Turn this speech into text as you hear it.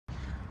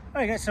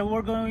Alright guys, so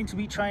we're going to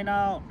be trying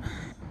out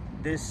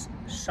this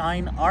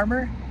Shine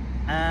Armor,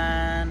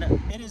 and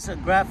it is a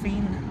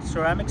graphene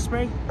ceramic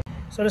spray.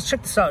 So let's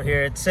check this out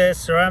here. It says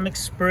ceramic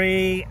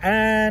spray,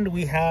 and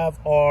we have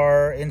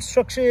our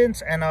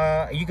instructions, and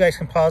you guys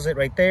can pause it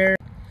right there.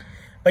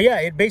 But yeah,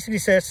 it basically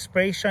says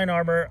spray Shine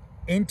Armor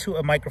into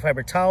a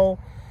microfiber towel,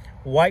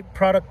 wipe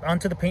product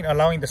onto the paint,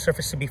 allowing the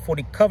surface to be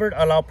fully covered,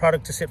 allow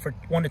product to sit for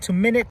 1 to 2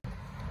 minutes,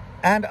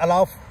 and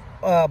allow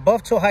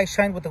buff to high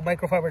shine with the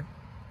microfiber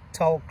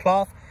towel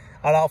cloth,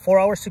 allow 4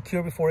 hours to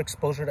cure before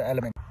exposure to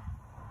element.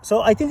 So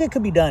I think it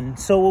could be done.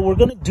 So what we're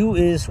going to do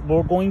is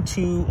we're going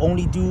to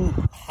only do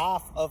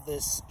half of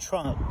this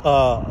trunk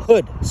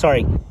hood,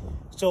 sorry.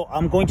 So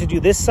I'm going to do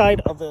this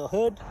side of the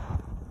hood,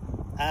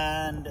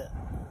 and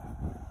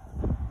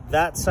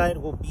that side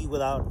will be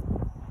without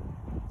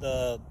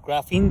the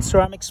graphene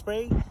ceramic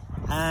spray,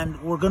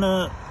 and we're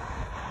gonna,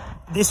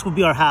 this will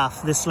be our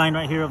half, this line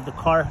right here of the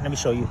car. Let me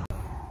show you.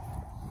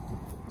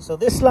 So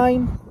this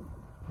line,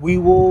 we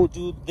will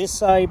do this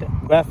side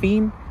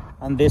graphene,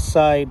 on this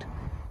side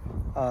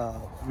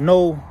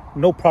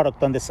no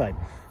product on this side.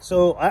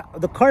 So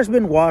the car's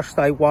been washed.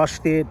 I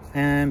washed it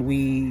and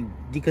we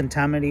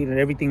decontaminated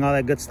everything, all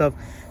that good stuff.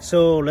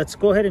 So let's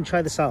go ahead and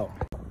try this out.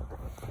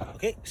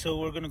 Okay, so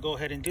we're gonna go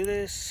ahead and do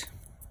this.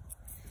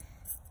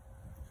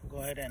 Go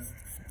ahead and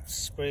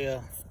spray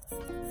a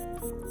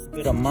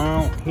good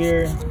amount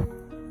here.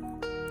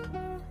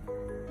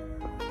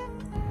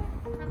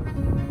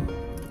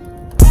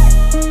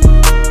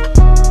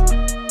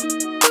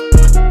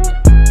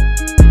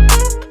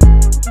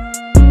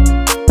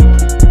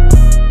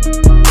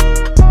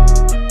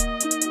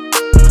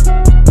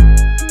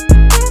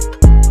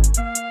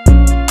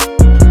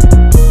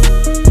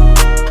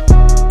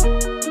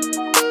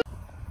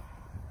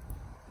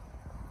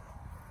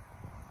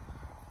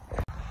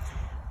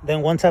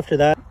 Then once after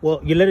that,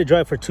 well, you let it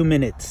dry for 2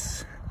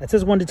 minutes. It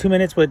says 1 to 2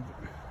 minutes, but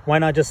why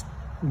not just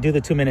do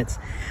the 2 minutes?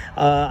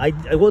 I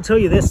will tell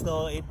you this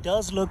though, it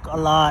does look a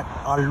lot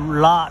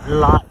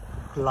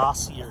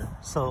glossier.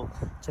 So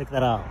check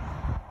that out.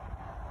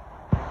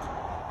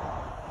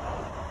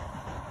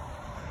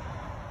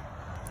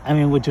 I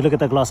mean, would you look at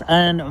that gloss?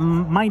 And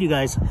mind you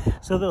guys,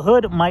 so the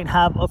hood might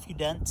have a few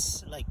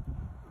dents, like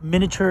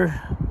miniature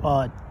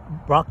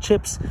rock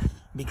chips,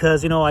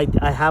 because you know I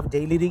have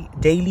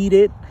dailied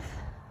it.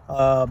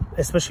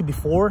 Especially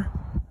before,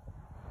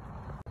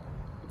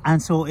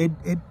 and so it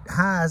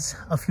has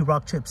a few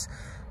rock chips.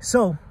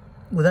 So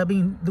with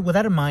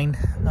that in mind,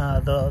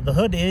 the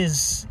hood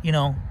is, you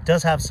know,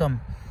 does have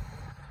some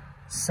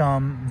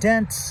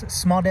dents,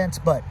 small dents,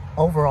 but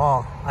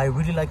overall I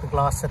really like the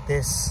gloss that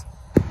this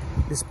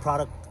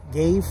product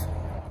gave.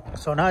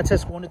 So now it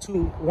says 1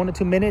 to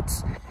 2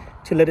 minutes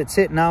to let it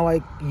sit. Now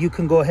you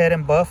can go ahead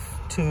and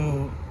buff to,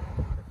 you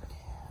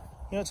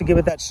know, to give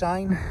it that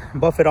shine,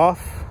 buff it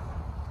off.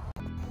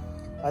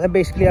 And then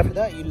basically after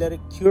that, you let it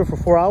cure for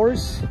 4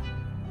 hours.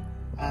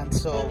 And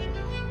so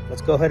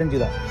let's go ahead and do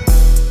that.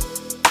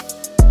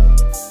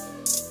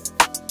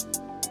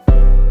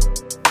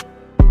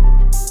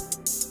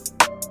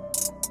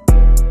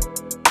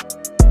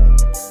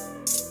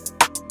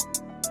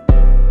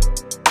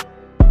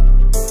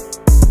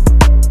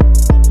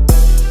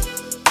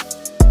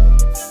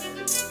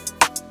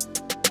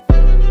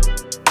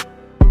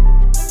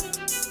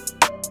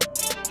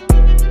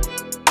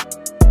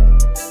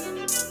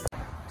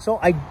 So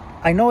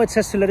I know it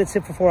says to let it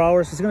sit for 4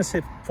 hours. It's gonna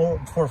sit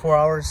for 4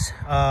 hours.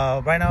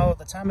 Right now,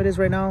 the time it is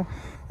right now,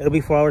 it'll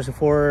be 4 hours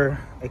before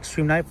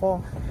extreme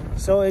nightfall.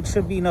 So it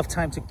should be enough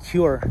time to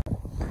cure.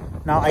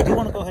 Now I do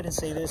want to go ahead and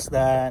say this,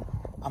 that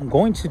I'm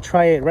going to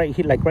try it right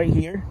here, like right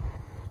here.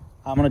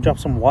 I'm gonna drop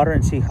some water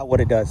and see what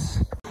it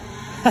does.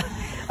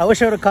 I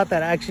wish I would have caught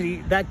that.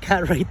 Actually, that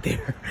cat right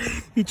there,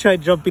 he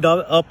tried jumping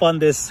up on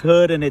this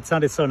hood and it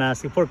sounded so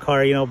nasty. Poor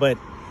car, you know, but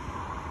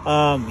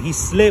he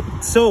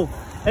slipped. So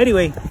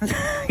anyway,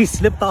 he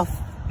slipped off.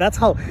 That's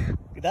how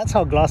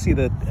glossy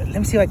the. Let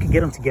me see if I can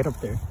get him to get up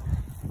there.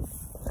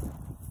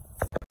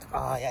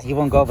 Oh yeah, he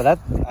won't go. But that,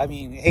 I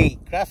mean, hey,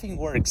 graphene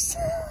works.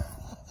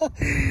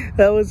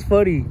 That was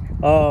funny.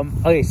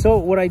 Okay, so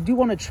what I do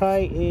want to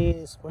try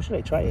is, where should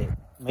I try it?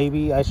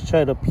 Maybe I should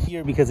try it up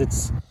here because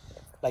it's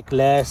like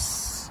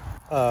less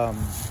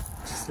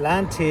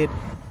slanted,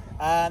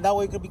 and that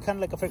way it could be kind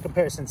of like a fair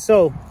comparison.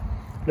 So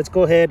let's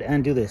go ahead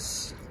and do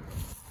this.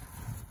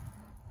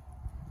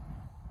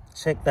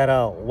 Check that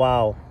out.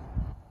 Wow,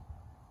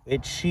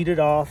 it sheeted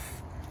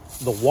off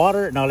the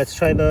water. Now let's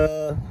try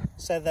the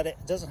side that it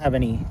doesn't have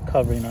any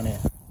covering on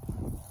it.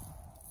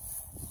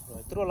 So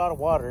I threw a lot of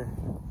water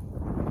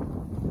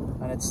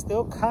and it's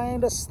still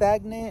kind of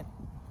stagnant.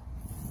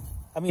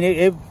 I mean,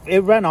 it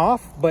ran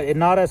off, but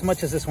not as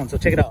much as this one. So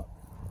check it out.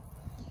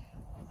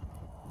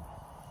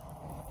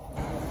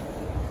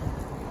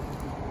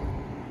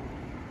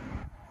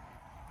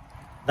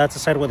 That's the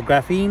side with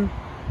graphene.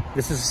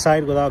 This is the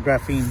side without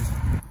graphene.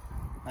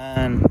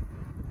 And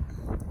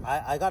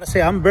I gotta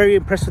say, I'm very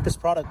impressed with this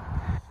product.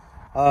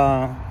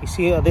 You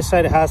see this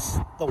side has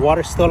the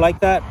water still like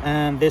that,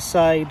 and this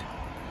side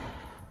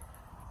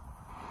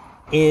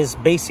is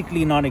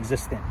basically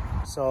non-existent.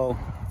 So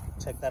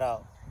check that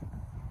out.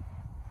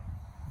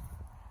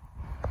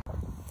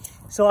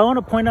 So I want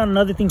to point out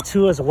another thing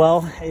too as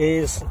well,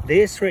 is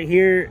this right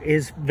here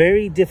is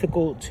very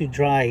difficult to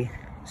dry.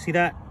 See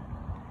that?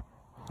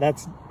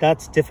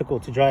 That's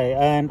difficult to dry.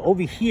 And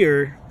over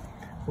here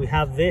we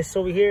have this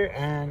over here,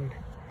 and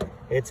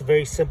it's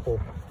very simple.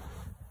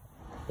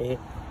 It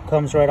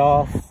comes right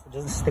off. It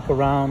doesn't stick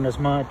around as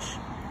much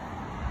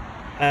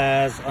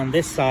as on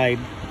this side.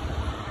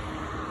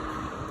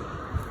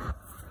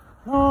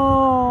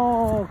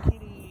 Oh,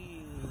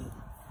 kitty.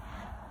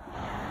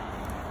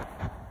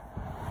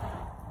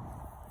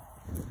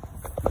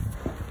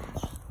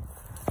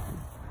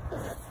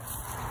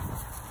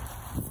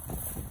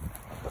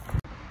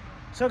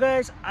 So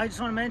guys, I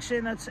just want to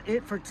mention that's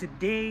it for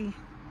today.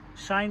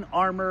 Shine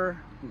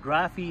Armor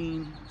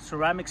graphene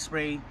ceramic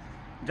spray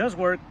does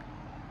work.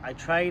 I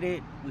tried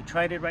it. We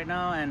tried it right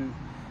now, and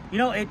you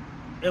know it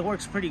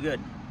works pretty good.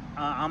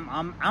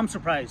 I'm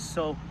surprised.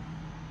 So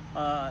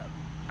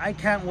I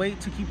can't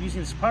wait to keep using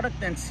this product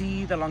and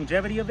see the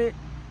longevity of it.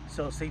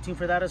 So stay tuned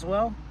for that as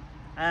well.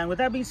 And with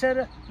that being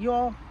said, you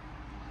all,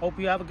 hope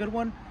you have a good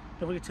one.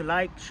 Don't forget to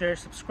like, share,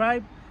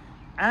 subscribe,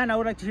 and I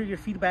would like to hear your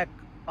feedback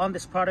on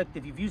this product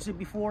if you've used it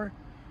before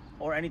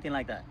or anything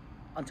like that.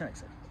 Until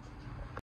next time.